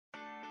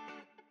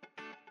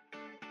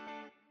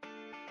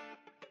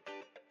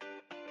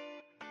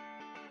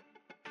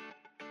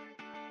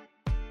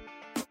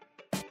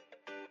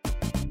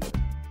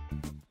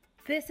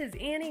This is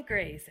Annie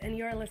Grace, and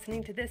you are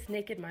listening to This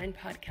Naked Mind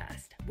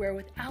podcast, where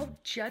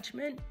without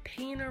judgment,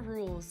 pain, or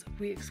rules,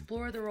 we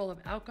explore the role of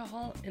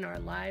alcohol in our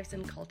lives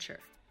and culture.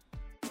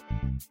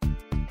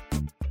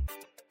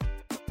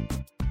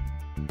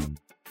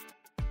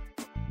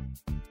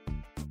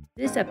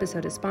 This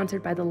episode is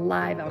sponsored by the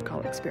Live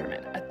Alcohol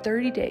Experiment, a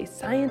 30-day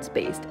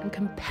science-based and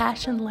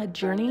compassion-led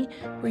journey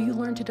where you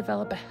learn to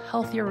develop a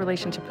healthier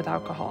relationship with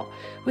alcohol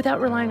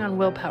without relying on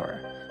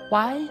willpower.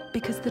 Why?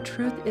 Because the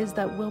truth is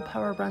that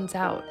willpower runs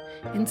out.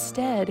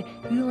 Instead,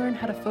 you learn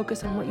how to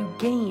focus on what you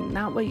gain,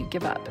 not what you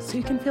give up, so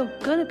you can feel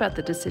good about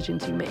the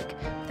decisions you make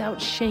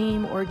without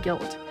shame or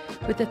guilt.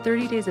 With the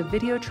 30 days of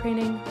video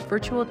training,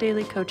 virtual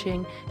daily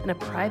coaching, and a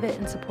private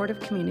and supportive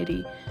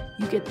community,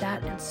 you get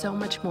that and so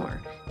much more.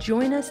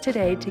 Join us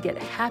today to get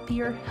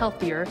happier,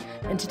 healthier,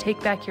 and to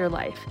take back your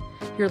life.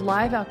 Your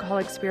Live Alcohol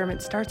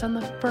Experiment starts on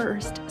the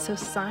 1st, so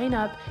sign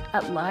up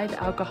at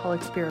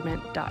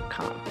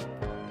livealcoholexperiment.com.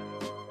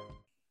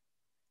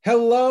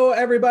 Hello,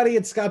 everybody.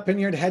 It's Scott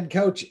Pinyard, head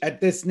coach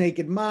at This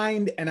Naked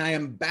Mind, and I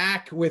am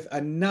back with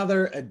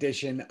another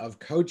edition of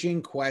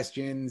Coaching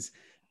Questions.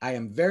 I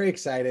am very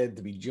excited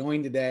to be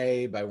joined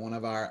today by one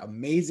of our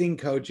amazing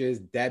coaches,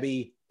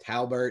 Debbie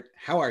Talbert.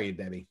 How are you,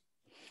 Debbie?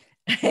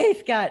 Hey,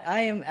 Scott.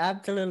 I am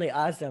absolutely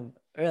awesome.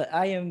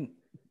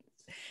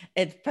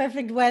 It's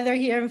perfect weather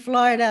here in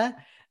Florida.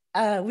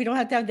 We don't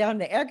have to have down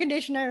the air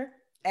conditioner,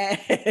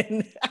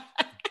 and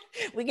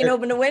we can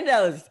open the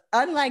windows,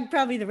 unlike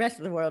probably the rest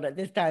of the world at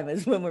this time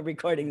is when we're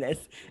recording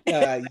this.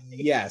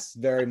 Yes,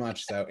 very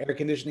much so. Air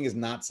conditioning is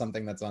not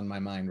something that's on my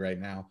mind right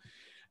now.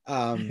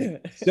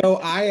 So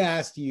I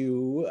asked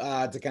you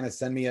to kind of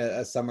send me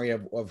a summary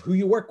of who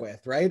you work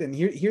with, right? And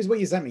here's what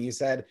you sent me. You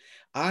said,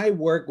 I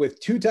work with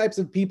two types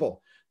of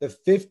people: the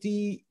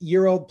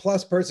 50-year-old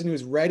plus person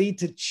who's ready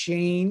to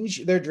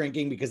change their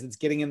drinking because it's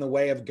getting in the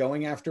way of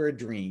going after a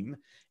dream,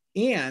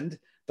 and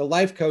the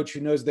life coach who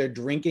knows their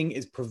drinking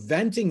is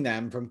preventing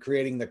them from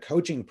creating the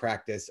coaching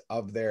practice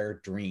of their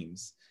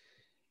dreams.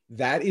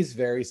 That is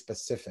very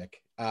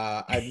specific.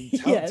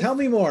 Yes. Tell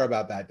me more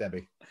about that,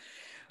 Debbie.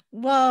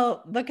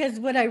 Well, because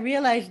what I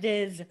realized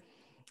is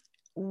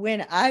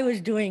when I was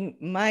doing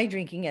my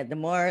drinking, the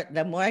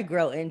more I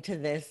grow into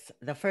this,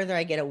 the further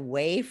I get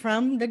away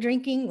from the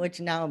drinking, which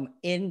now I'm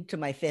into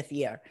my 5th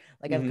year.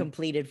 Like I've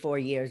completed 4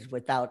 years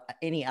without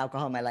any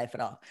alcohol in my life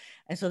at all.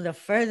 And so the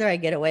further I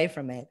get away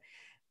from it,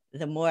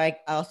 the more I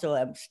also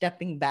am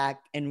stepping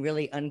back and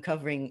really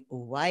uncovering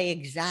why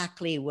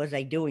exactly was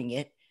I doing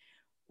it?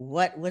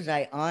 What was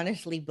I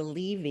honestly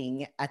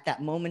believing at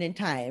that moment in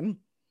time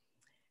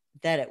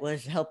that it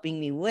was helping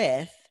me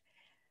with?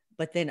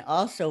 But then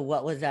also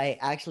what was I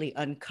actually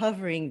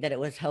uncovering that it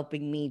was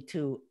helping me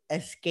to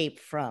escape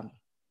from?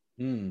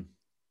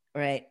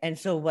 Right. And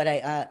so what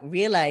I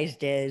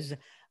realized is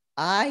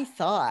I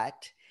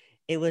thought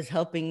it was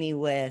helping me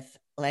with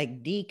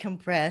like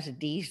decompress,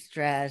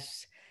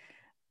 de-stress,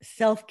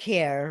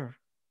 self-care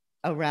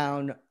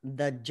around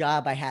the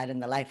job I had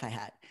and the life I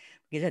had.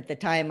 Because at the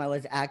time I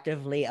was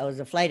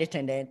a flight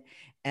attendant,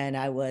 and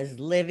I was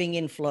living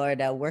in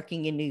Florida,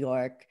 working in New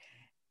York,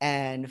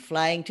 and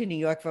flying to New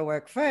York for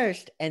work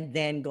first, and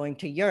then going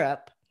to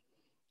Europe.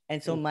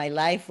 And so my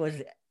life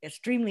was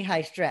extremely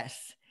high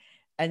stress.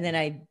 And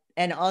then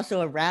and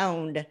also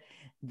around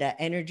the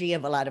energy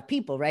of a lot of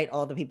people, right?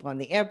 All the people on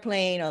the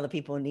airplane, all the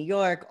people in New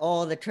York,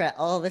 all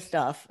the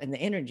stuff and the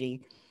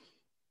energy.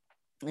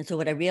 And so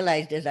what I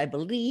realized is I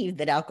believed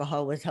that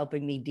alcohol was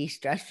helping me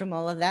de-stress from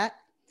all of that.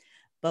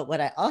 But what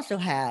I also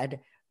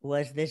had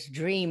was this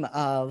dream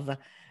of,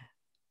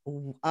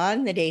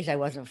 on the days I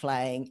wasn't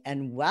flying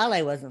and while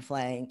I wasn't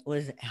flying,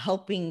 was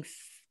helping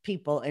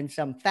people in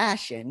some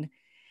fashion,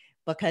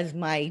 because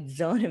my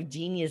zone of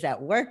genius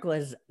at work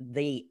was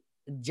the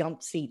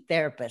jump seat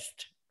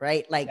therapist,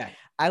 right? Like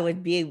I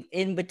would be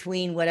in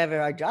between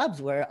whatever our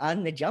jobs were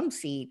on the jump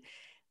seat,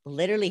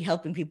 literally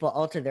helping people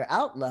alter their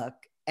outlook.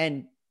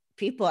 And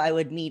people I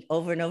would meet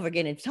over and over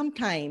again. And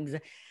sometimes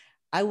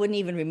I wouldn't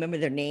even remember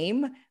their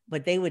name,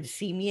 but they would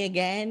see me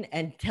again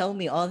and tell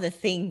me all the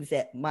things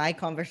that my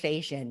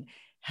conversation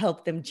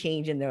helped them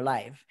change in their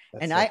life.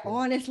 That's and so cool.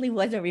 Honestly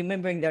wasn't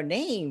remembering their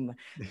name,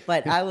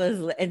 but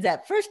and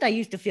at first I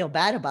used to feel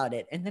bad about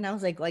it. And then I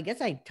was like, well, I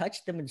guess I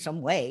touched them in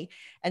some way.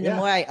 And the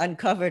more I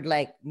uncovered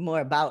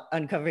more about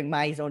uncovering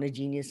my zone of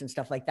genius and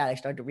stuff like that, I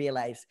started to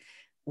realize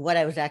what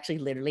I was actually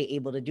literally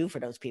able to do for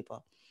those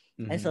people.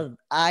 And so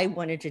I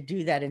wanted to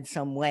do that in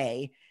some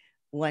way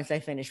once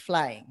I finished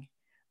flying.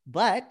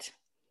 But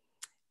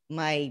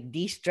my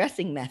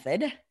de-stressing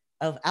method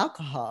of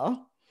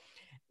alcohol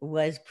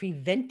was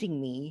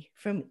preventing me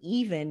from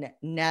even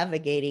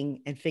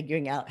navigating and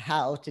figuring out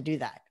how to do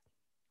that.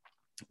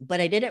 But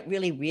I didn't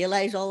really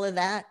realize all of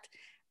that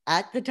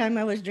at the time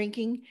I was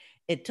drinking.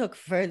 It took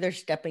further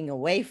stepping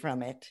away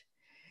from it.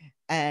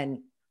 And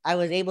I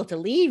was able to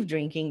leave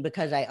drinking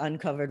because I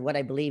uncovered what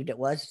I believed it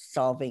was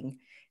solving.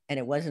 And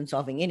it wasn't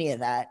solving any of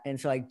that. And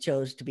so I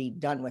chose to be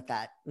done with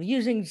that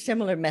using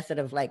similar method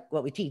of like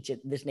what we teach at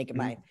This Naked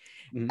Mind.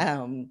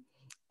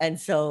 And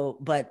so,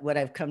 but what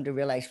I've come to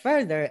realize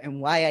further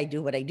and why I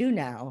do what I do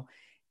now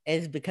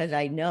is because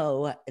I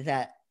know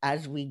that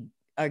as we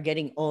are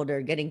getting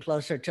older, getting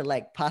closer to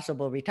like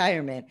possible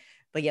retirement,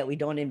 but yet we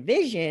don't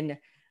envision,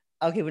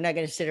 okay, we're not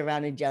going to sit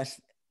around and just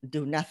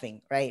do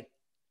nothing, right?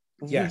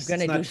 We're Yes,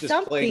 going it's to not do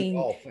just playing something.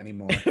 golf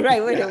anymore.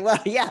 Right. Yeah. Well,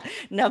 yeah,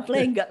 not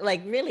playing,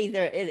 like really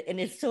there. And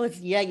it's so it's,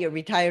 yeah, you're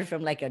retired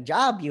from like a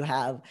job you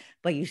have,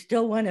 but you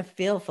still want to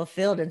feel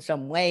fulfilled in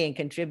some way and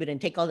contribute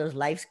and take all those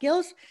life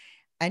skills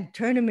and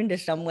turn them into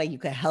some way you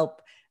could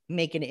help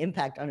make an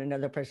impact on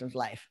another person's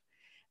life.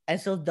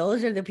 And so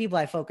those are the people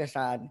I focus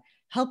on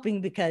helping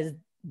because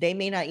they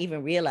may not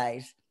even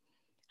realize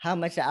how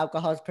much the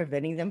alcohol is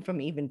preventing them from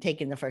even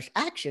taking the first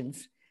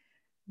actions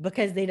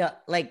because they don't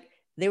like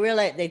they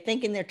realize they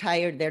thinking they're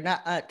tired. They're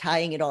not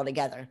tying it all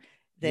together.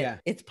 That Yeah.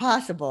 it's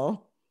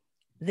possible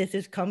this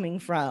is coming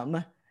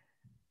from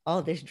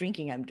all this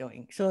drinking I'm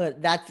doing. So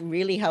that's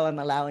really how I'm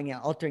allowing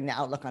and altering the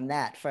outlook on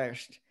that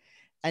first.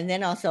 And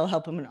then also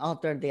help them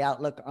alter the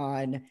outlook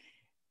on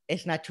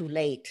it's not too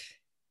late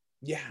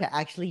Yeah. to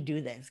actually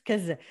do this.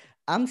 Because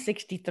I'm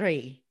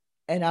 63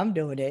 and I'm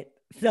doing it.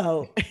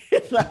 So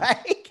it's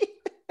like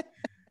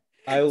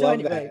I so love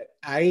anyway. that.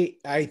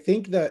 I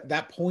think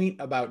that point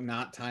about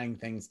not tying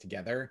things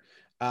together.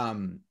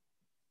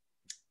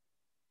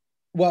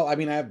 Well, I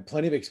mean, I have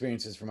plenty of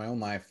experiences from my own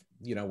life.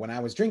 You know, when I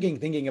was drinking,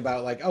 thinking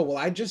about like, oh, well,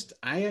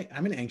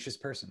 I'm an anxious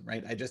person,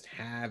 right? I just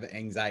have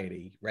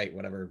anxiety, right?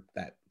 Whatever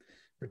that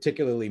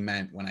particularly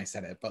meant when I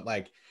said it, but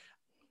like,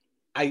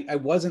 I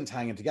wasn't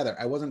tying it together.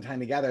 I wasn't tying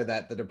together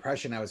that the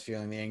depression I was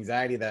feeling, the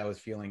anxiety that I was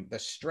feeling, the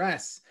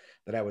stress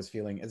that I was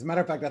feeling. As a matter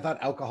of fact, I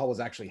thought alcohol was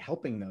actually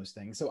helping those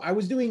things. So I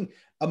was doing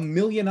a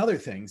million other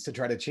things to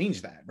try to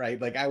change that,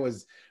 right? Like I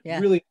was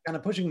really kind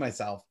of pushing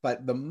myself.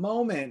 But the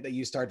moment that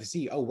you start to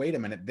see, oh, wait a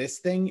minute, this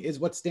thing is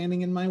what's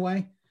standing in my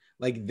way.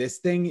 Like this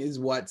thing is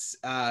what's,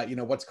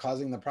 what's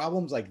causing the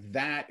problems. Like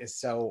that is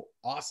so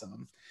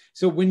awesome.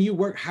 So when you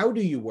work, how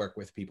do you work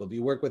with people? Do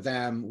you work with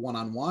them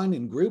one-on-one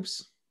in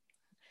groups?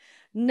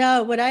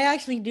 No, what I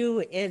actually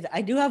do is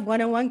I do have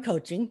one-on-one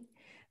coaching.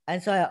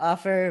 And so I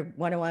offer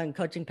one-on-one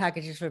coaching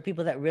packages for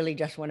people that really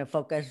just want to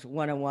focus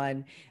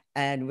one-on-one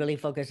and really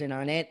focus in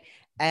on it.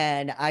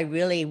 And I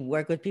really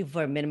work with people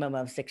for a minimum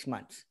of 6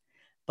 months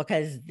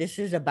because this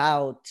is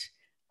about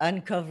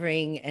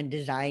uncovering and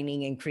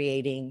designing and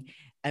creating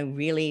and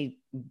really,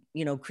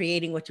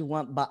 creating what you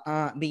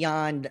want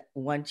beyond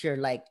once you're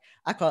like,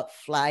 I call it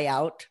fly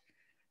out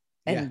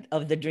and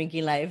of the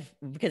drinking life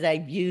because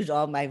I've used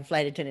all my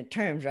flight attendant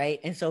terms, right?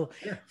 And so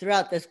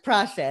throughout this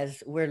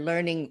process, we're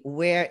learning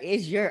where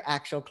is your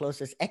actual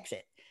closest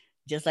exit,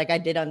 just like I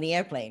did on the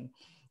airplane.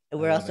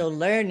 We're also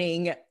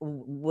learning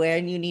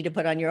when you need to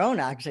put on your own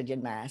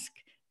oxygen mask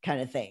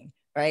kind of thing,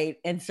 right?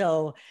 And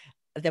so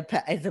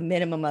it's a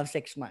minimum of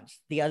 6 months.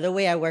 The other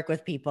way I work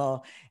with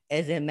people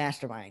is in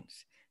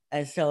masterminds.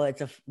 And so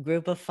it's a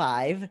group of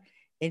 5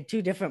 in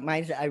 2 different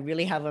minds that I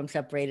really have them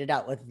separated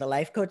out with the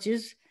life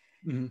coaches.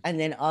 And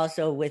then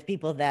also with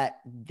people that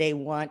they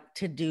want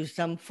to do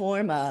some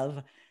form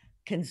of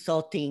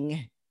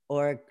consulting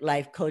or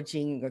life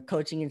coaching or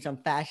coaching in some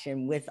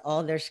fashion with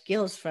all their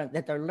skills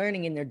that they're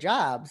learning in their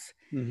jobs,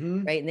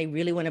 right? And they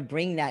really want to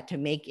bring that to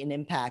make an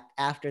impact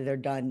after they're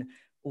done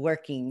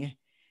working.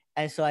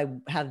 And so I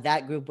have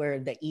that group where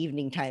the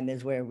evening time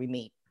is where we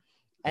meet.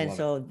 And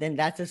so then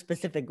that's a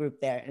specific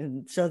group there.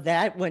 And so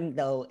that one,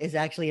 though, is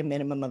actually a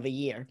minimum of a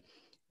year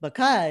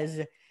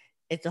because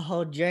it's a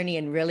whole journey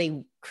and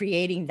really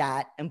creating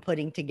that and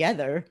putting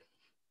together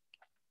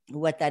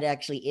what that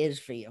actually is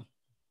for you,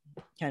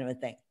 kind of a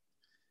thing.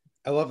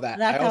 I love that. So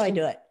that's how I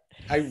do it.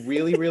 I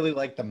really, really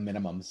like the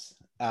minimums.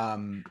 I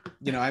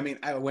mean,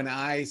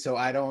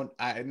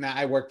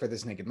 I work for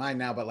This Naked Mind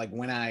now, but like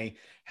when I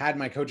had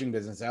my coaching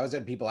business, I always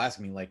had people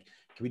asking me like,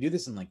 can we do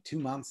this in like 2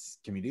 months?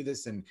 Can we do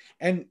this? And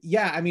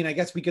yeah, I mean, I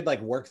guess we could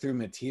like work through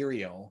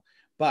material,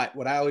 but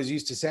what I always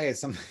used to say is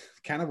something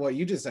kind of what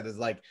you just said is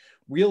like,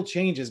 real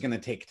change is going to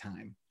take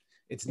time.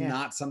 It's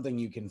not something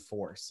you can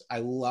force. I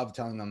love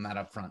telling them that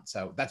up front.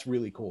 So that's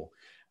really cool.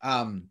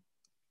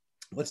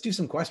 Let's do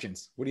some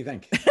questions. What do you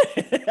think?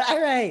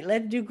 All right,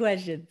 let's do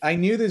questions. I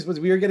knew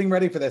we were getting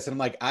ready for this. And I'm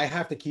like, I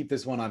have to keep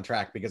this one on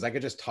track because I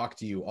could just talk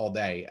to you all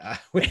day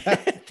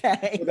without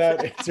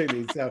answering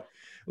these. So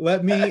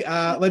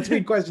let's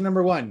read question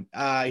number 1.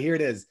 Here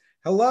it is.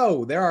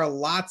 Hello, there are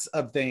lots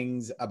of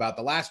things about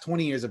the last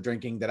 20 years of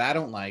drinking that I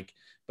don't like,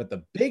 but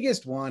the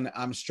biggest one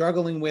I'm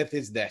struggling with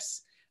is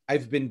this.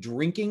 I've been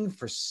drinking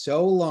for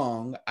so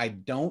long, I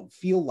don't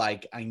feel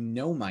like I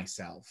know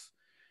myself.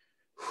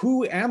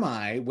 Who am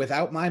I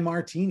without my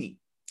martini?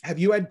 Have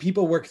you had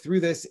people work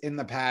through this in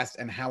the past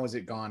and how has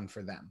it gone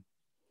for them?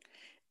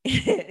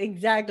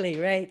 Exactly,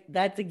 right?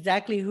 That's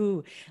exactly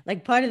who,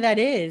 like part of that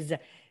is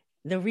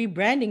the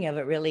rebranding of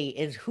it really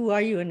is who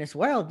are you in this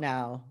world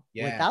now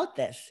without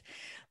this?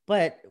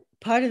 But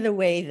part of the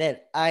way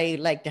that I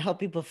like to help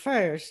people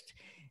first,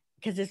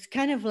 because it's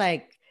kind of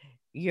like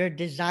you're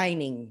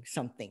designing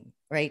something,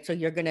 right? So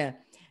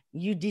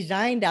you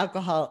designed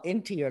alcohol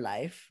into your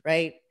life,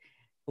 right?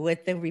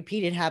 with the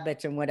repeated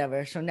habits and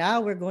whatever. So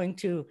now we're going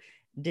to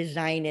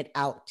design it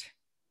out.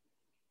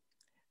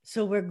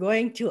 So we're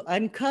going to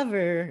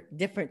uncover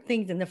different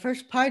things. And the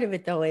first part of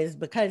it, though, is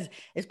because,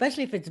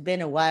 especially if it's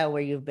been a while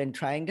where you've been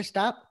trying to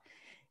stop,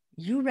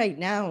 you right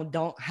now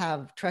don't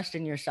have trust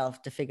in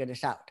yourself to figure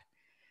this out.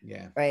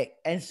 Yeah. Right.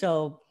 And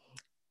so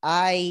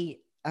I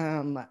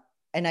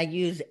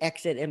use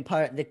exit, in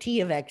part, the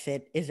T of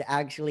exit is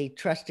actually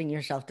trusting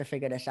yourself to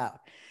figure this out.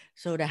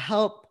 So to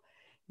help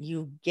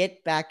you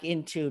get back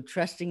into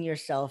trusting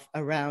yourself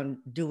around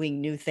doing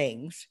new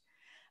things,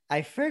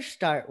 I first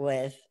start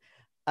with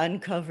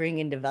uncovering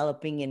and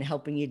developing and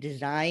helping you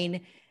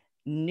design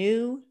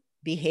new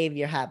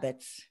behavior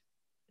habits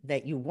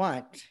that you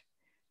want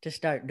to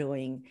start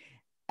doing.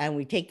 And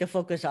we take the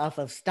focus off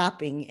of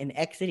stopping and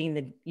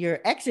you're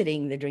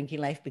exiting the drinking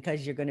life,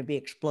 because you're going to be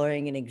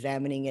exploring and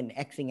examining and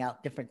Xing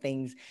out different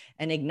things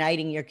and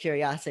igniting your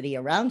curiosity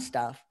around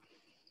stuff.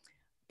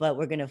 But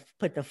we're going to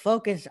put the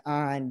focus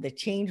on the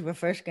change we're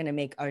first going to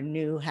make, our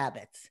new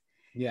habits.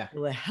 Yeah. It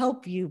will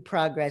help you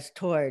progress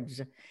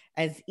towards,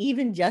 as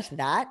even just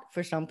that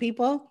for some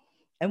people.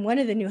 And one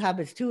of the new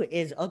habits too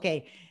is,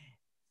 okay,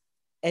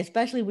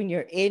 especially when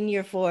you're in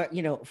your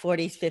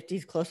 40s,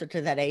 50s, closer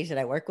to that age that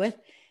I work with,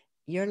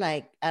 you're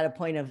like at a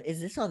point of, is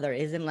this all there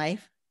is in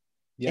life?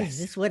 Yes. Is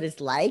this what it's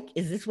like?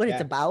 Is this what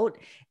it's about?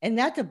 And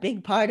that's a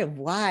big part of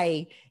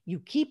why you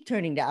keep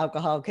turning to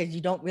alcohol, because you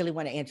don't really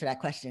want to answer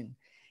that question.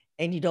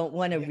 And you don't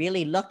want to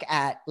really look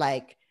at,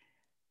 like,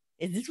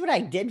 is this what I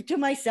did to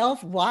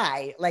myself?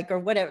 Why? Like, or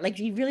whatever. Like,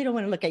 you really don't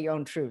want to look at your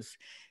own truth.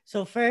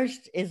 So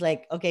first is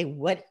like, okay,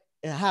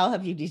 how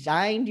have you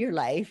designed your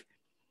life?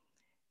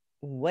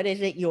 What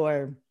is it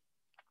you're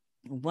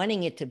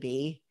wanting it to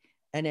be?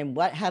 And then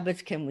what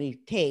habits can we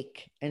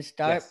take and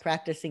start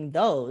practicing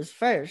those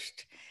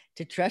first,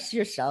 to trust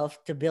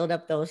yourself, to build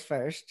up those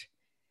first.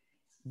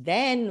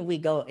 Then we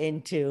go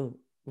into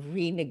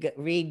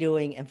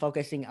redoing and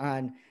focusing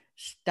on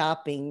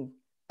stopping,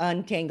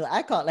 untangle.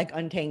 I call it like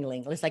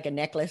untangling. It's like a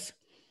necklace,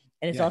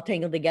 and it's all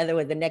tangled together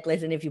with the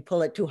necklace. And if you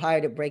pull it too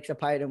hard, it breaks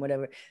apart and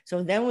whatever.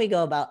 So then we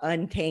go about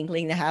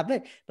untangling the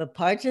habit. But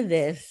parts of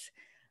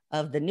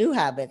the new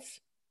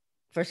habits,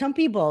 for some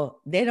people,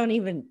 they're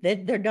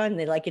done.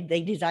 They like it.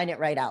 They design it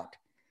right out.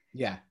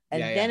 Yeah.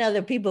 And then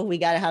other people, we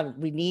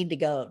need to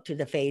go to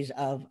the phase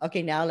of,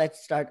 okay, now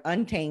let's start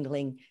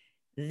untangling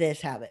this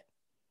habit.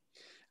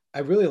 I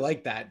really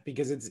like that,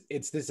 because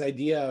it's this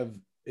idea of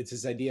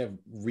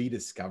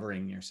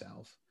rediscovering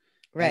yourself.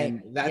 Right.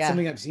 And that's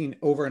something I've seen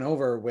over and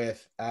over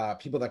with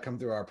people that come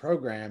through our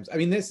programs. I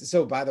mean,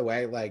 so by the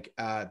way, like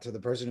to the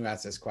person who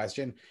asked this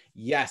question,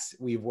 yes,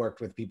 we've worked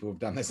with people who've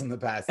done this in the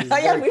past. Oh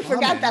yeah, we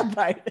forgot that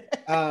part.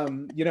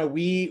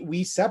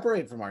 We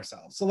separate from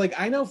ourselves. So like,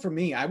 I know for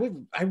me, I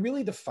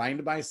really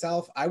defined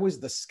myself. I was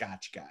the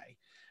Scotch guy.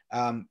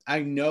 I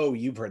know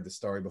you've heard the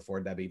story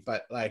before, Debbie,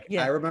 but like,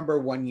 I remember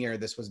one year,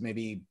 this was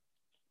maybe,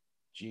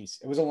 it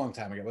was a long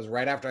time ago. It was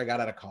right after I got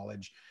out of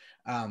college.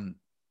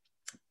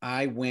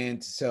 I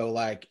went,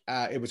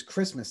 it was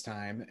Christmas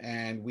time,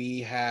 and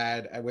we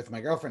had, with my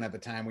girlfriend at the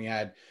time, we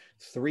had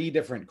 3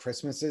 different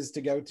Christmases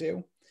to go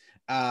to.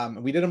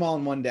 We did them all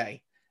in one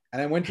day.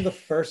 And I went to the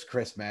first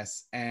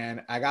Christmas,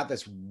 and I got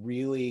this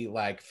really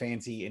like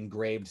fancy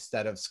engraved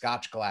set of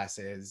Scotch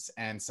glasses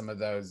and some of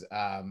those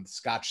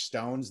Scotch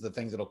stones, the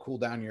things that'll cool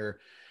down your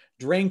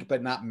drink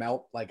but not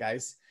melt like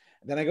ice.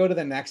 Then I go to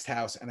the next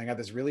house, and I got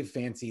this really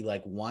fancy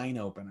like wine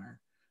opener.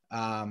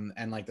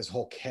 And like this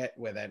whole kit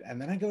with it.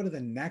 And then I go to the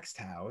next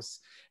house,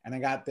 and I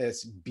got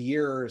this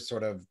beer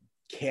sort of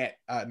kit,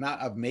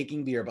 not of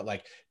making beer, but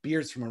like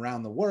beers from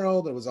around the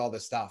world. It was all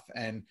this stuff.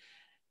 And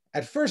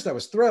at first I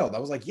was thrilled. I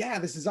was like, yeah,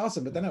 this is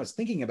awesome. But then I was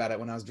thinking about it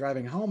when I was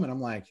driving home, and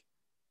I'm like,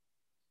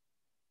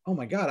 oh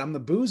my God, I'm the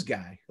booze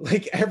guy.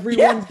 Like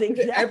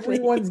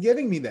everyone's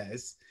giving me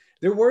this.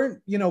 There weren't,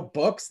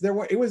 books.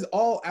 It was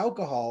all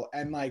alcohol.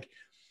 And like,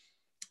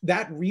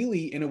 that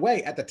really, in a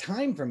way, at the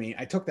time for me,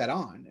 I took that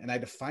on and I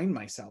defined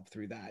myself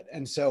through that.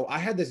 And so I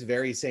had this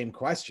very same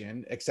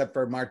question, except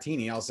for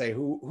martini. I'll say,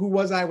 who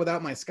was I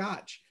without my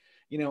Scotch?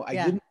 I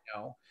didn't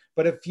know.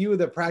 But a few of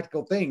the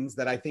practical things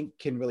that I think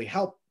can really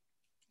help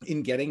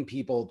in getting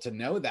people to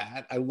know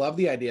that. I love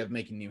the idea of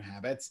making new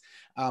habits.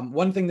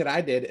 One thing that I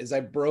did is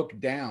I broke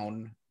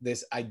down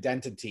this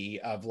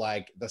identity of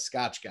like the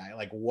Scotch guy.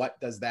 Like, what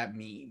does that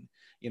mean?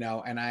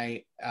 And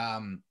I,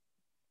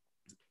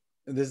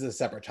 this is a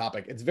separate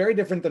topic. It's very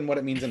different than what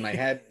it means in my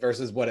head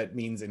versus what it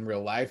means in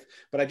real life.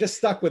 But I just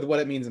stuck with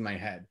what it means in my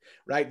head,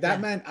 right?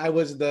 That meant I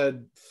was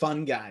the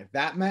fun guy.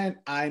 That meant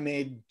I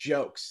made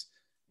jokes,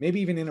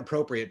 maybe even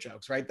inappropriate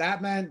jokes, right?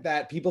 That meant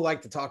that people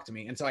like to talk to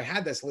me. And so I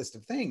had this list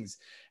of things,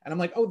 and I'm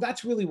like, oh,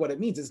 that's really what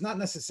it means. It's not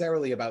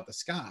necessarily about the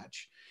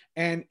Scotch.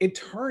 And it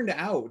turned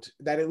out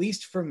that, at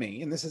least for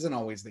me, and this isn't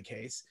always the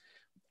case,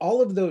 all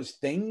of those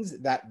things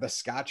that the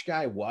Scotch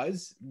guy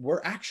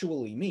were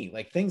actually me,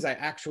 like things I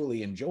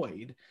actually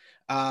enjoyed.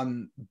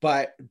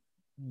 But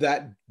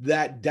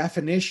that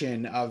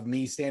definition of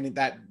me standing,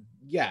 that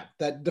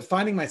that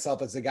defining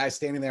myself as the guy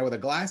standing there with a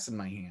glass in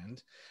my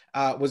hand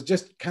was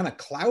just kind of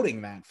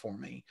clouding that for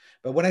me.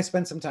 But when I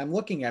spent some time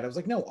looking at it, I was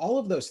like, no, all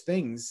of those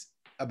things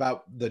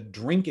about the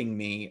drinking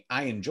me,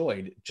 I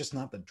enjoyed, just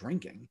not the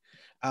drinking.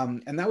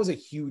 And that was a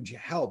huge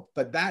help.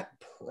 But that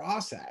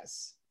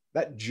process,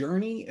 that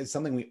journey is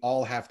something we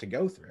all have to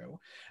go through.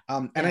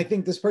 And I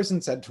think this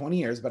person said 20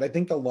 years, but I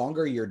think the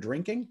longer you're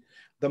drinking,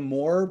 the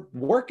more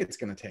work it's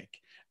going to take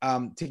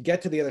to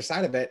get to the other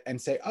side of it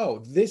and say, oh,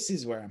 this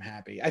is where I'm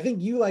happy. I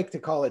think you like to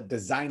call it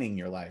designing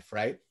your life,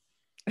 right?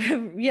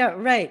 Yeah,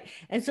 right.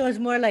 And so it's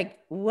more like,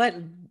 what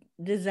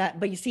does that,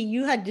 but you see,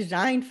 you had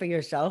designed for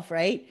yourself,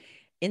 right?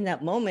 In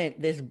that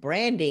moment, this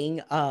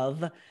branding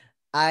of,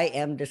 I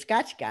am the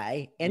Scotch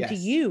guy. And to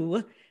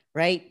you,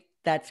 right,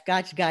 that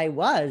Scotch guy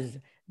was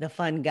the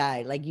fun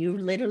guy. Like, you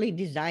literally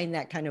designed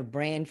that kind of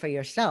brand for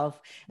yourself.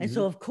 And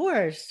so, of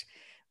course,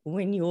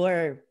 when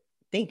you're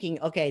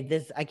thinking,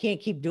 okay, I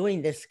can't keep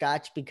doing this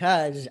Scotch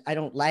because I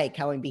don't like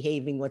how I'm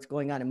behaving, what's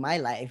going on in my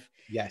life.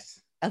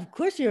 Yes. Of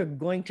course, you're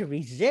going to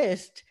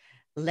resist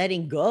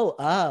letting go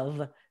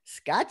of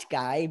Scotch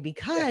guy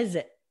because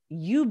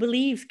you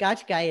believe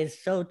Scotch guy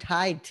is so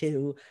tied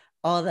to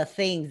all the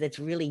things that's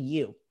really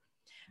you.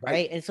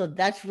 Right. And so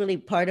that's really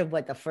part of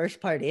what the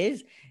first part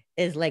is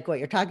like what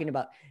you're talking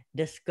about,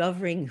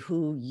 discovering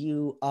who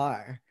you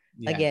are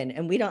again.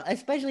 And we don't,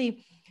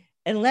 especially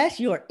unless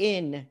you're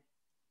in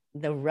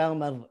the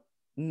realm of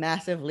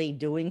massively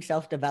doing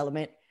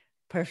self-development,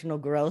 personal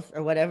growth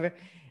or whatever.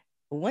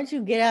 Once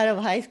you get out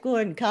of high school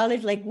and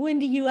college, like when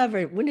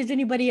does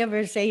anybody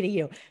ever say to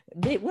you,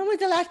 when was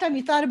the last time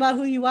you thought about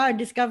who you are,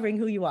 discovering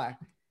who you are?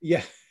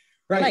 Yeah.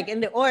 Right.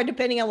 Like, or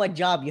depending on what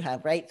job you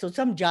have, right? So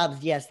some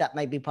jobs, yes, that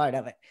might be part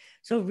of it.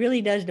 So it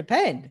really does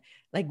depend.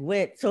 Like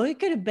so it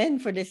could have been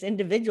for this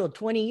individual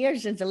 20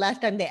 years since the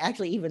last time they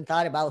actually even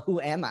thought about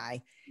who am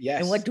I?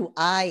 Yes. And what do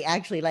I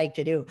actually like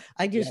to do?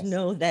 I just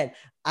know that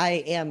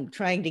I am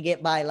trying to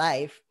get by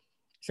life,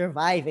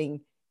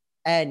 surviving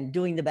and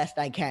doing the best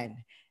I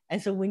can.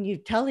 And so when you're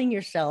telling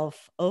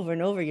yourself over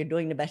and over, you're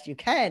doing the best you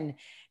can,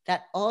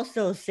 that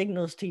also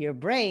signals to your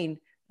brain,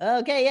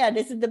 okay, yeah,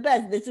 this is the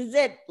best. This is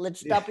it.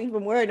 Let's stop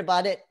even worrying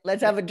about it.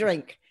 Let's have a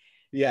drink.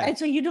 Yeah. And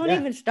so you don't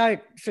even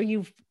start. So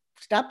you've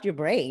stopped your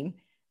brain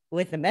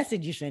with the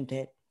message you sent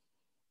it.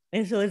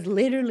 And so it's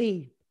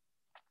literally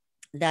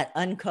that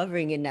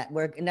uncovering in that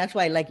work. And that's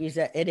why, like you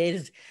said,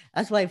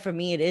 that's why for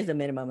me, it is a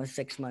minimum of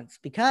 6 months,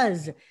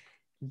 because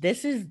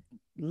there's a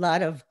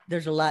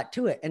lot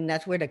to it. And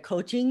that's where the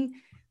coaching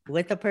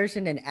with a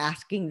person and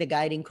asking the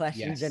guiding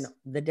questions and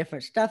the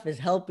different stuff is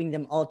helping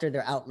them alter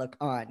their outlook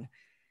on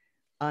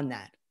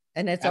that.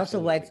 And it's also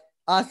why it's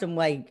awesome.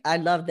 Why I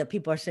love that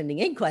people are sending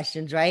in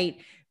questions,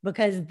 right?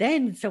 Because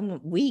then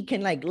we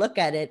can like look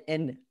at it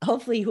and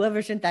hopefully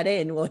whoever sent that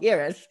in will hear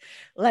us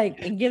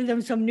and give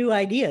them some new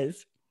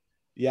ideas.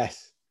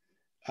 Yes.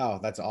 Oh,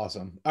 that's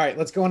awesome. All right,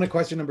 let's go on to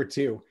question number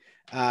 2.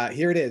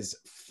 Here it is.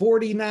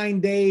 49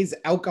 days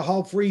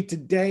alcohol-free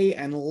today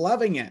and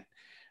loving it.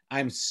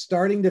 I'm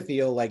starting to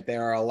feel like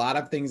there are a lot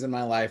of things in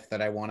my life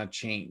that I want to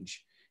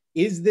change.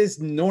 Is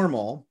this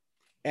normal?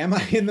 Am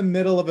I in the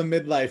middle of a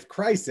midlife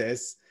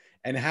crisis?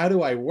 And how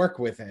do I work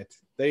with it?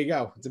 There you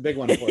go. It's a big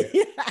one for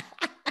you.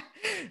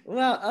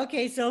 Well,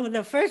 okay. So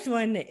the first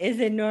one, is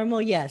it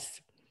normal?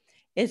 Yes,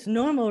 it's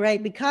normal,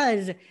 right?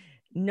 Because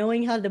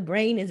knowing how the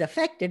brain is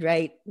affected,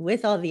 right,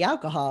 with all the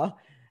alcohol,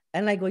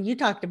 and like what you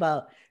talked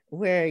about,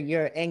 where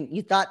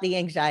you thought the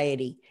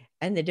anxiety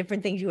and the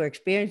different things you were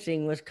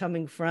experiencing was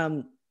coming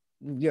from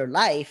your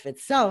life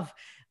itself,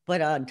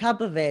 but on top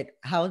of it,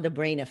 how the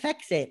brain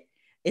affects it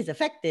is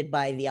affected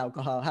by the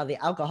alcohol. How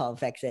the alcohol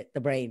affects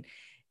the brain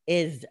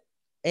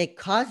it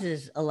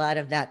causes a lot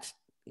of that.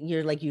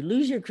 You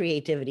lose your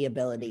creativity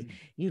ability,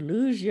 you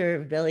lose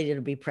your ability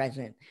to be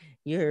present,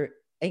 you're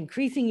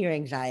increasing your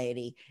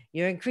anxiety,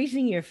 you're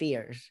increasing your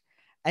fears.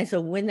 And so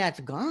when that's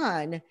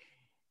gone,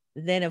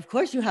 then of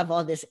course you have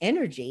all this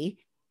energy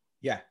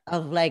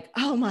of like,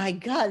 oh my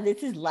God,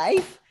 this is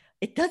life.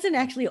 It doesn't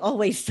actually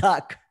always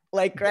suck.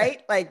 Right?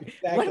 Exactly.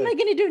 What am I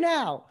going to do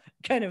now?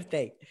 Kind of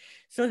thing.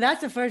 So that's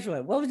the first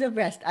one. What was the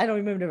rest? I don't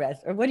remember the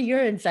rest. Or what are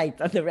your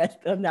insights on the rest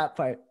on that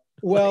part?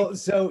 Well,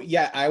 so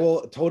I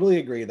will totally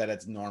agree that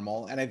it's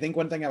normal. And I think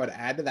one thing I would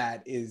add to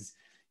that is,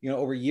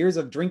 over years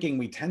of drinking,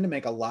 we tend to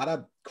make a lot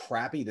of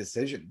crappy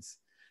decisions.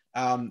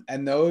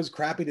 And those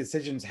crappy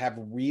decisions have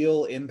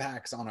real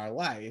impacts on our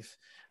life.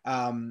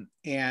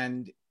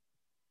 And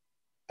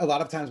a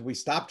lot of times we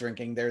stop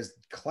drinking, there's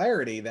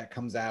clarity that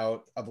comes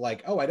out of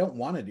like, oh, I don't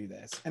want to do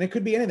this. And it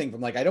could be anything from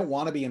like, I don't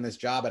want to be in this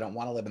job. I don't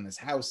want to live in this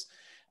house.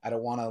 I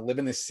don't want to live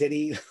in this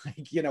city,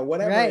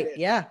 whatever. Right.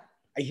 Yeah.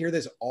 I hear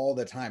this all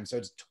the time. So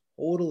it's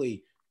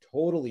totally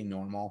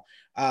normal.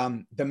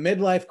 The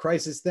midlife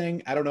crisis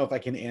thing, I don't know if I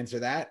can answer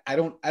that. I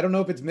don't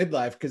know if it's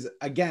midlife, because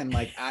again,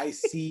 like I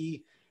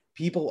see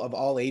people of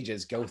all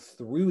ages go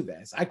through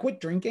this. I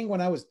quit drinking when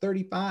I was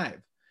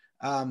 35.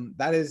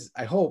 That is,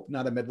 I hope,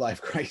 not a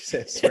midlife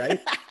crisis, right?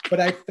 but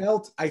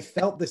I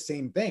felt the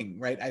same thing,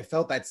 right? I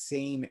felt that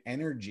same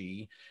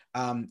energy.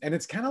 And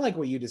it's kind of like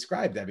what you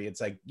described, Debbie. It's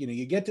like, you know,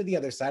 you get to the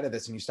other side of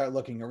this and you start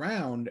looking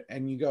around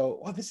and you go,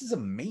 wow, this is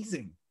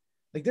amazing.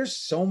 Like there's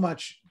so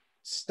much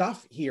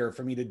stuff here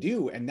for me to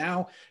do. And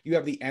now you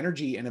have the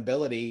energy and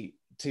ability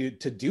to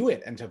do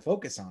it and to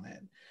focus on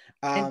it.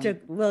 And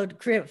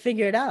to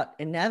figure it out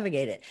and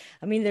navigate it.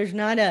 I mean, there's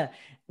not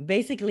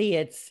basically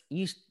it's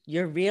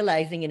you're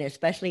realizing it,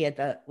 especially at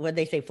the, what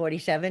they say,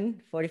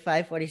 47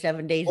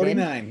 days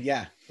 49 in.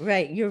 Yeah,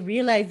 right, you're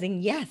realizing,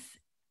 yes,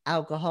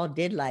 alcohol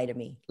did lie to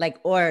me, like,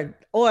 or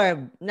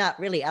not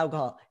really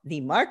alcohol,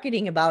 the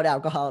marketing about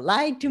alcohol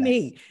lied to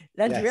me.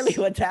 That's really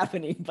what's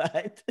happening.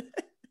 But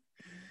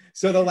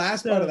so the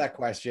last part of that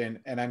question,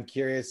 and I'm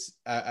curious,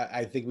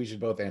 I think we should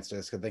both answer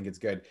this because I think it's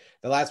good.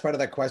 The last part of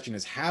that question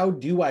is, how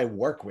do I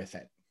work with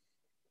it?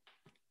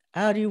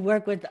 How do you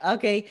work with,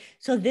 okay,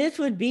 so this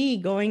would be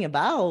going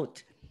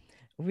about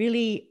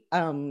really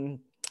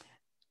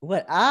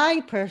what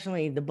I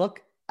personally, the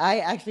book I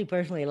actually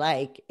personally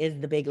like is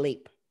The Big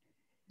Leap.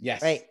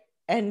 Yes. Right.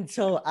 And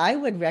so I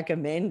would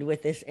recommend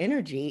with this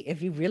energy,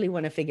 if you really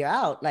want to figure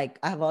out, like,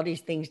 I have all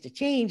these things to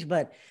change,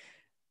 but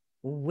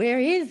where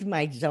is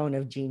my zone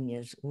of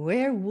genius?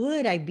 Where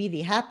would I be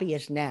the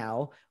happiest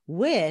now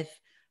with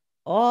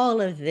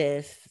all of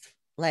this,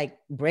 like,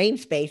 brain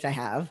space I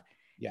have,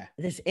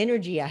 this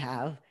energy I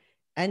have,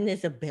 and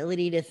this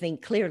ability to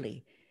think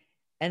clearly?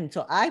 And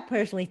so I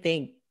personally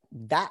think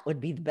that would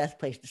be the best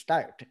place to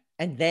start.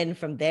 And then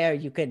from there,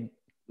 you could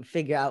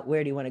figure out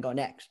where do you want to go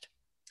next.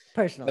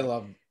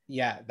 Personally.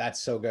 That's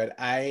so good.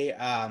 I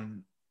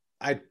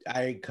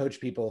coach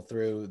people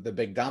through the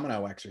big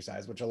domino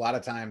exercise, which a lot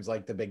of times,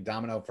 like, the big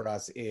domino for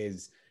us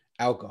is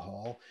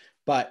alcohol,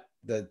 but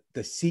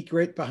the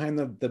secret behind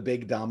the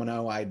big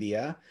domino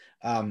idea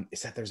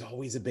is that there's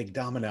always a big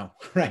domino,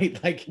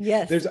 right? Like,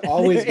 there's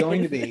always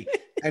going to be.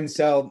 And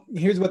so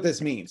here's what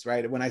this means,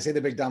 right? When I say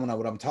the big domino,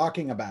 what I'm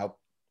talking about,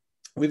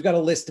 we've got a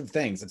list of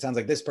things. It sounds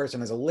like this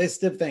person has a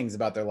list of things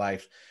about their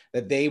life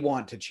that they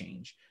want to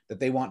change, that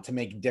they want to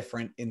make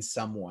different in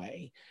some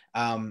way.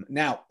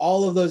 Now,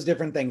 all of those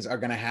different things are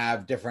going to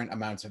have different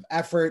amounts of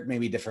effort,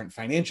 maybe different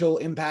financial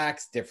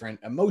impacts, different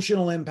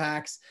emotional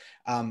impacts.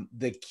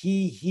 The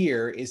key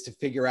here is to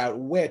figure out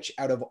which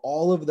out of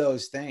all of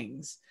those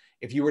things,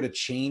 if you were to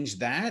change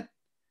that,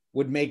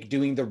 would make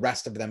doing the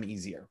rest of them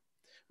easier.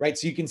 Right.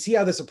 So you can see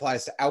how this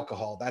applies to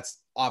alcohol.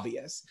 That's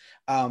obvious.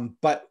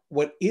 But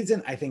what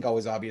isn't, I think,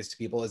 always obvious to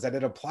people is that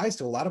it applies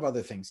to a lot of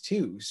other things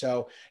too.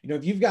 So, you know,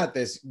 if you've got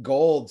this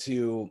goal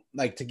to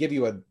give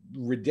you a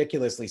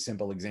ridiculously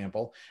simple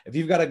example, if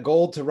you've got a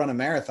goal to run a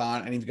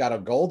marathon and you've got a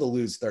goal to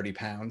lose 30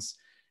 pounds,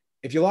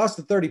 if you lost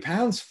the 30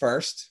 pounds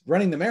first,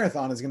 running the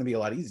marathon is going to be a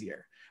lot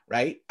easier.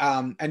 Right.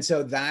 And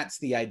so that's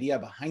the idea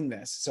behind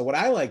this. So what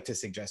I like to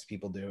suggest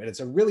people do, and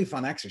it's a really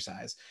fun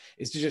exercise,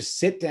 is to just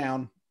sit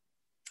down,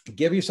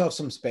 give yourself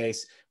some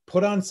space,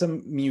 put on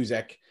some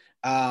music,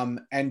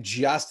 and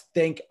just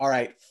think, all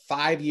right,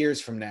 5 years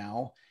from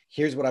now,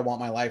 here's what I want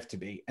my life to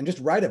be. And just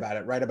write about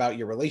it. Write about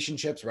your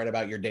relationships, write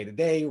about your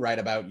day-to-day, write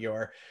about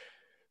your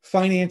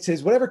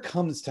finances, whatever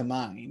comes to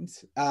mind.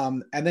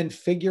 And then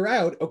figure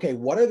out, okay,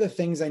 what are the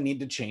things I need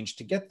to change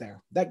to get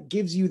there? That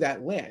gives you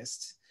that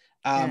list.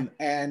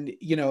 And,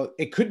 you know,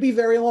 it could be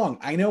very long.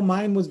 I know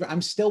mine was,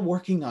 I'm still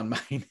working on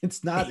mine.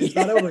 It's not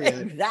over yet.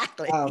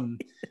 Exactly.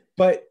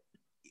 But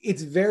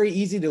it's very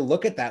easy to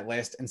look at that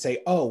list and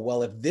say, oh,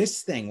 well, if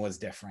this thing was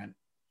different,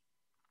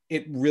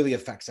 it really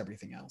affects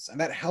everything else. And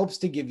that helps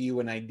to give you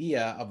an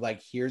idea of,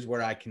 like, here's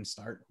where I can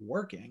start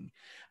working.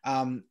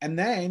 And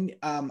then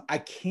I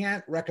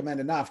can't recommend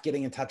enough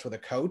getting in touch with a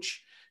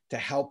coach to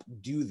help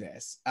do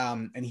this.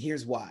 And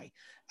here's why.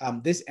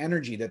 This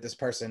energy that this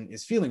person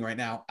is feeling right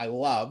now, I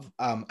love.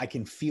 I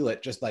can feel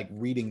it just like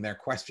reading their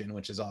question,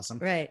 which is awesome.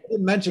 Right. I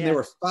didn't mention there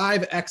were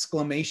 5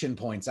 exclamation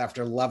points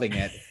after loving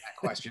it. That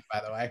question,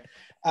 by the way.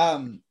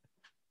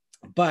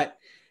 But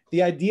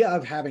the idea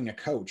of having a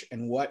coach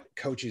and what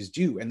coaches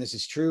do, and this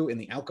is true in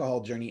the alcohol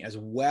journey as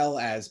well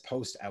as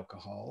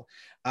post-alcohol,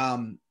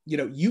 you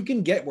know, you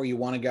can get where you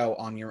want to go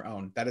on your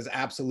own. That is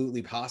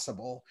absolutely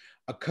possible.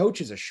 A coach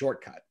is a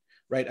shortcut,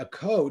 right? A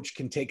coach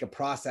can take a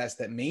process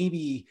that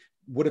maybe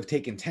would have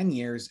taken 10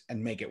 years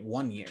and make it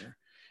 1 year.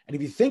 And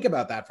if you think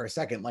about that for a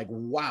second, like,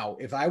 wow,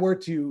 if I were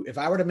to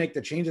make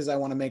the changes I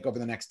want to make over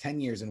the next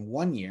 10 years in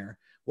 1 year,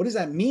 what does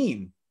that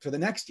mean for the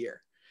next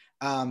year?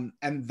 And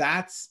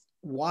that's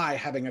why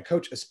having a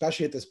coach,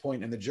 especially at this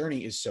point in the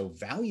journey, is so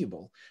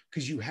valuable,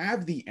 because you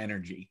have the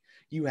energy,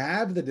 you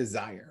have the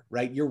desire,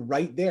 right? You're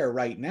right there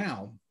right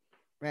now.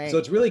 Right. So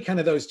it's really kind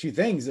of those two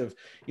things of,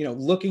 you know,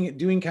 looking at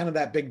doing kind of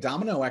that big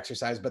domino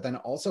exercise, but then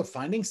also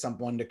finding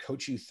someone to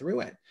coach you through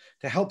it,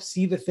 to help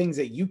see the things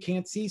that you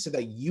can't see so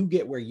that you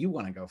get where you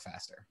want to go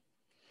faster.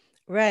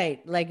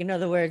 Right. Like, in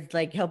other words,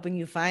 like helping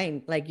you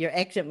find, like, your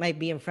exit might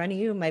be in front of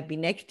you, might be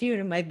next to you,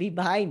 and it might be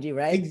behind you.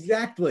 Right.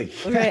 Exactly.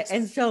 Right. Yes.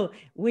 And so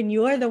when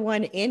you're the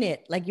one in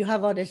it, like, you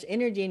have all this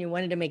energy and you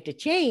wanted to make the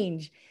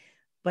change,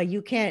 but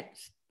you can't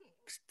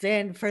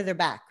stand further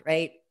back,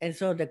 right? And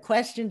so the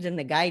questions and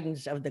the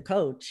guidance of the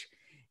coach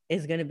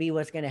is going to be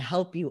what's going to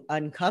help you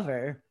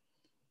uncover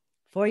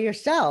for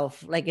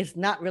yourself. Like, it's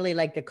not really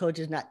like the coach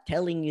is not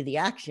telling you the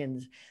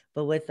actions,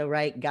 but with the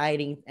right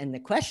guiding and the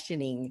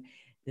questioning,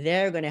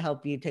 they're going to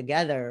help you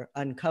together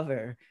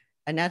uncover.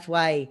 And that's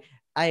why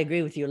I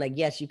agree with you. Like,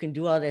 yes, you can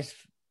do all this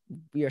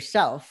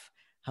yourself.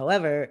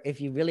 However,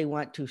 if you really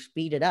want to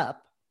speed it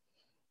up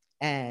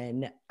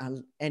and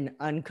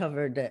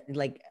uncover the,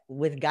 like,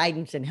 with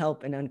guidance and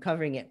help and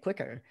uncovering it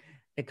quicker,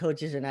 the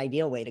coach is an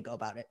ideal way to go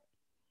about it.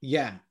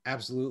 Yeah,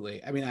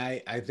 absolutely. I mean,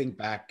 I think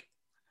back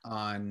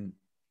on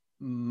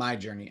my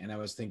journey, and I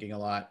was thinking a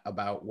lot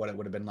about what it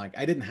would have been like.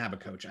 I didn't have a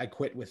coach. I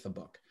quit with the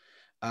book,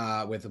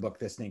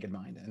 This Naked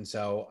Mind. And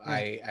so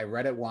I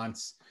read it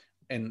once,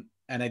 and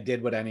I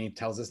did what Annie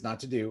tells us not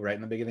to do right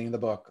in the beginning of the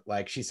book.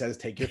 Like, she says,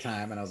 take your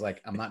time. And I was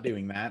like, I'm not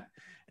doing that.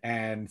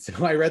 And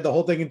so I read the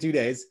whole thing in 2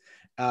 days.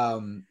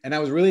 And I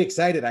was really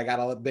excited. I got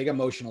a big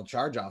emotional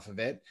charge off of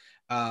it.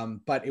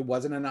 But it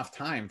wasn't enough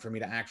time for me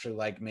to actually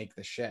like make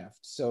the shift.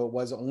 So it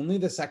was only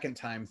the second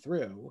time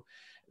through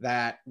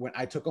that, when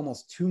I took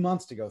almost 2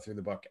 months to go through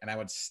the book, and I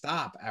would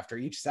stop after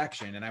each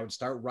section and I would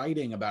start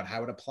writing about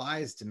how it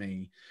applies to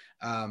me.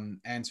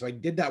 And so I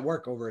did that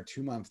work over a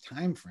 2-month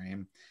time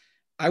frame.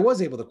 I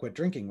was able to quit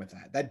drinking with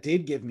that. That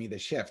did give me the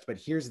shift. But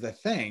here's the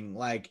thing,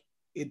 like,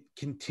 it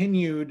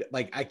continued,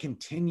 like, I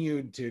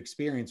continued to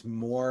experience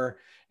more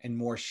and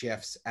more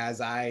shifts as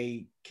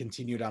I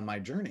continued on my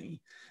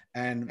journey.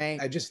 And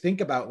I just think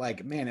about,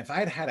 like, man, if I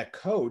had had a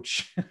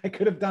coach, I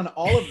could have done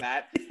all of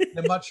that in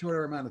a much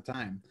shorter amount of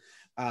time.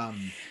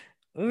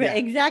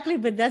 Exactly.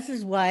 But this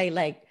is why,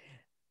 like,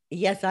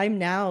 yes, I'm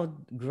now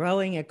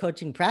growing a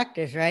coaching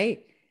practice,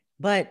 right?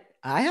 But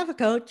I have a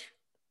coach.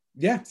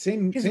 Yeah,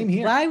 same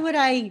here. Why would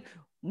I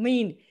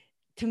mean,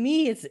 to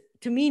me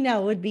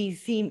now would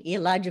seem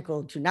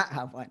illogical to not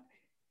have one.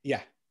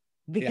 Yeah.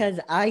 Because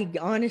I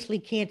honestly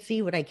can't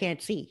see what I can't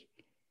see.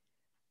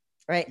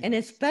 Right. And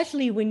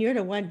especially when you're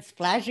the one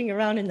splashing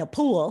around in the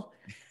pool,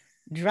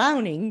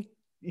 drowning,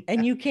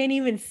 and you can't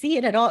even see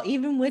it at all.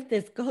 Even with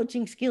this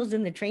coaching skills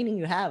and the training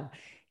you have,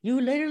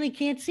 you literally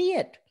can't see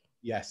it.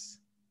 Yes.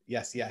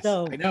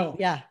 So, I know.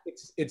 Yeah.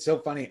 It's so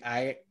funny.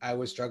 I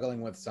was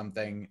struggling with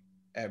something.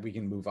 We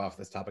can move off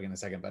this topic in a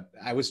second, but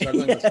I was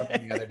struggling with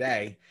something the other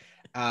day.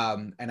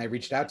 And I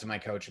reached out to my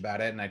coach about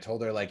it, and I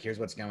told her, like, here's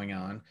what's going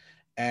on.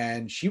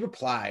 And she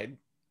replied,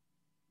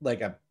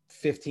 like, a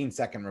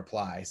 15-second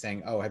reply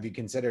saying, oh, have you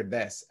considered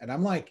this? And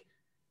I'm like,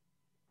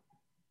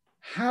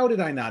 how did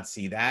I not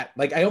see that?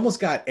 Like, I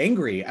almost got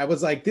angry. I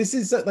was like, this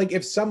is like,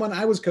 if someone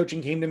I was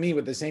coaching came to me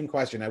with the same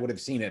question, I would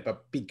have seen it.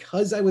 But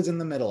because I was in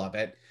the middle of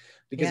it,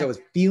 because I was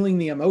feeling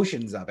the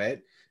emotions of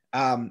it,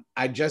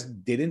 I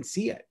just didn't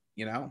see it,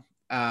 you know?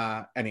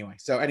 Anyway,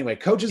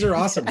 coaches are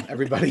awesome.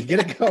 Everybody get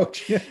a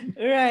coach.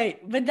 Right.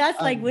 But that's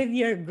like with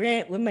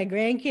my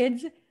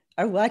grandkids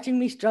are watching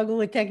me struggle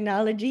with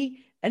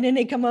technology, and then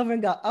they come over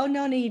and go, oh,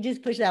 no, you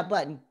just push that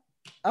button.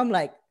 I'm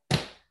like,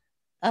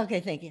 okay,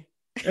 thank you.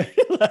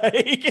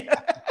 Like,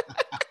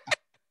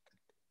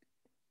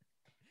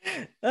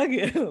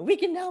 okay, we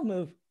can now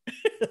move.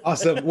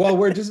 Awesome. Well,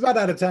 we're just about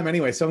out of time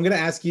anyway. So I'm going to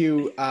ask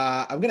you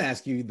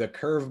the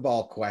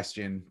curveball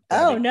question.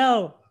 Oh,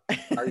 no.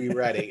 Are you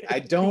ready? I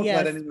don't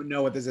let anyone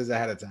know what this is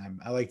ahead of time.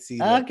 I like to see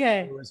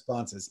the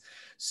responses.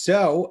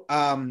 So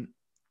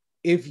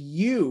if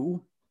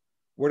you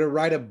were to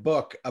write a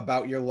book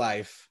about your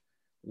life,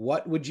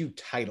 what would you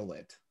title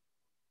it?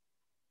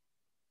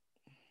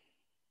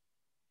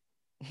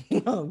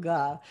 Oh,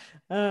 God.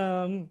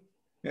 Oh,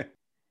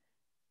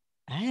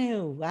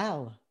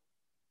 wow.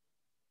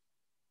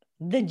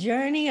 The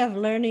Journey of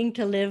Learning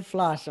to Live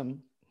Flossom.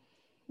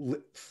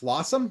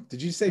 Flossom?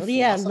 Did you say Flossom?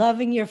 Yeah,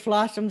 loving your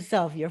Flossom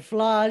self, your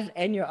flaws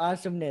and your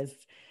awesomeness.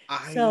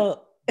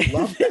 So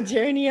the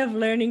journey of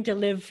learning to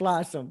live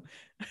Flossom.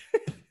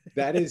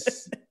 That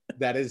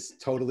is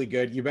totally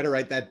good. You better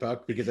write that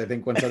book, because I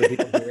think once other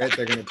people hear it,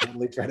 they're going to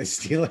totally try to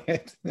steal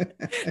it.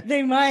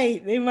 They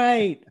might.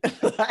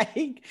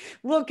 Like,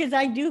 well, because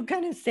I do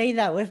kind of say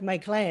that with my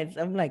clients.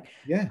 I'm like,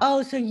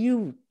 oh, so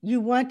you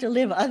want to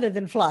live other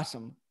than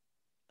Flossom.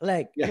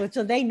 Like, well,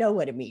 so they know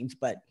what it means.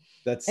 But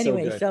that's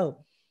anyway, so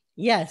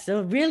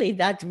really,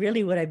 that's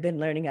really what I've been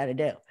learning how to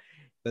do.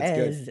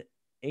 That's good.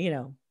 You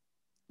know,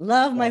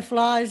 love my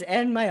flaws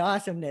and my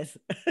awesomeness.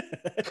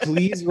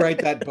 Please write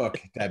that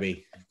book,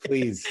 Debbie.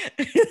 Please.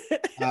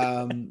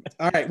 All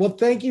right. Well,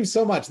 thank you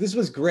so much. This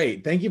was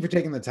great. Thank you for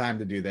taking the time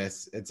to do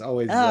this. It's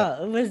always.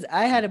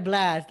 I had a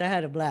blast.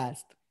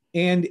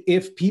 And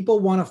if people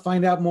want to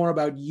find out more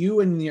about you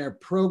and your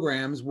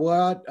programs,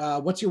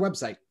 what's your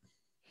website?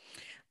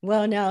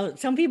 Well, now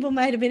some people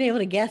might have been able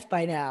to guess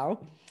by now,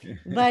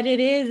 but it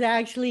is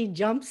actually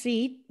Jump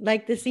Seat,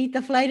 like the seat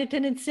the flight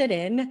attendants sit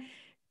in,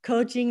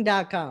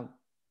 coaching.com.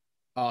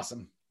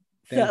 Awesome.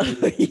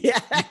 Thank you.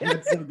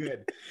 That's so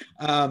good.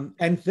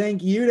 And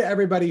thank you to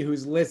everybody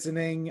who's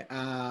listening.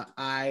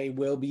 I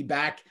will be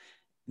back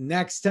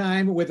next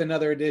time with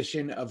another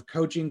edition of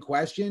Coaching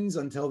Questions.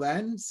 Until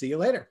then, see you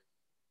later.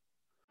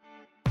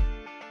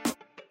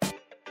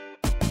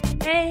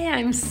 Hey,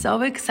 I'm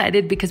so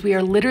excited because we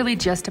are literally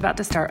just about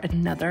to start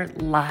another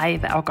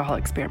live alcohol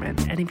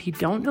experiment. And if you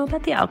don't know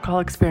about the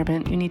alcohol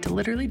experiment, you need to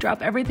literally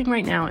drop everything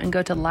right now and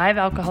go to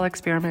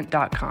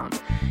livealcoholexperiment.com.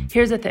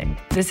 Here's the thing.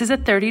 This is a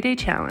 30-day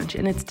challenge,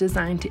 and it's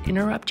designed to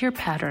interrupt your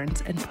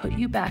patterns and put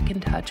you back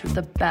in touch with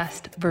the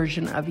best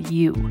version of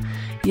you.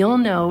 You'll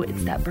know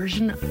it's that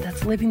version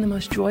that's living the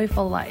most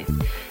joyful life,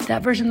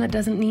 that version that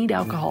doesn't need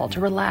alcohol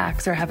to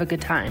relax or have a good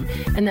time,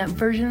 and that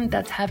version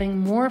that's having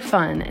more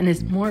fun and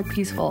is more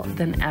peaceful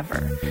than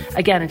ever.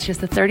 Again, it's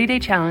just a 30-day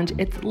challenge.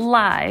 It's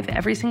live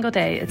every single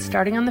day. It's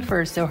starting on the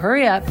 1st, so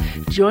hurry up.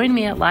 Join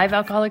me at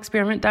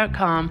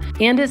livealcoholexperiment.com.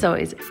 And as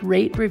always,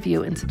 rate,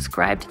 review, and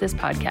subscribe to this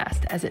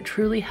podcast, as it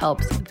truly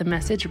helps the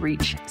message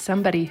reach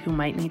somebody who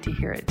might need to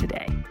hear it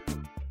today.